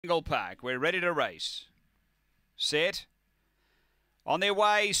Angle-Park. We're ready to race. Set. On their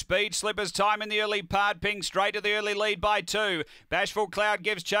way, Speed Slippers time in the early part. Ping straight to the early lead by 2. Bashful Cloud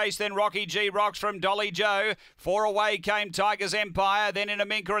gives chase, then Rocky G rocks from Dolly Joe. 4 away came Tiger's Empire, then in a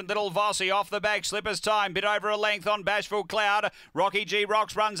Minka and Little Vossi off the back. Slippers time, bit over a length on Bashful Cloud. Rocky G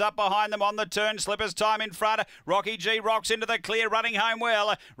rocks runs up behind them on the turn. Slippers time in front. Rocky G rocks into the clear, running home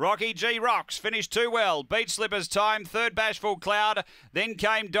well. Rocky G rocks finished too well. Beat Slippers time, third Bashful Cloud. Then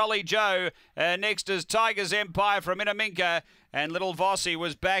came Dolly Joe. Next is Tiger's Empire from Inaminka. And Little Vossi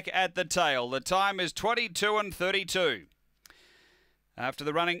was back at the tail. The time is 22:32. After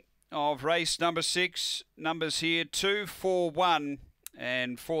the running of race number 6, numbers here 2, 4, 1,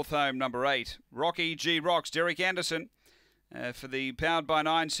 and fourth home number 8. Rocky G rocks. Derek Anderson for the Powered by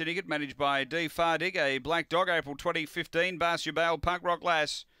 9 syndicate, managed by D. Fardig. A Black Dog, April 2015. Barcia Bale, Punk Rock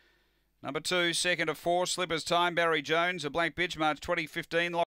Lass. Number 2, second of 4, Slippers time, Barry Jones. A Black Bitch, March 2015.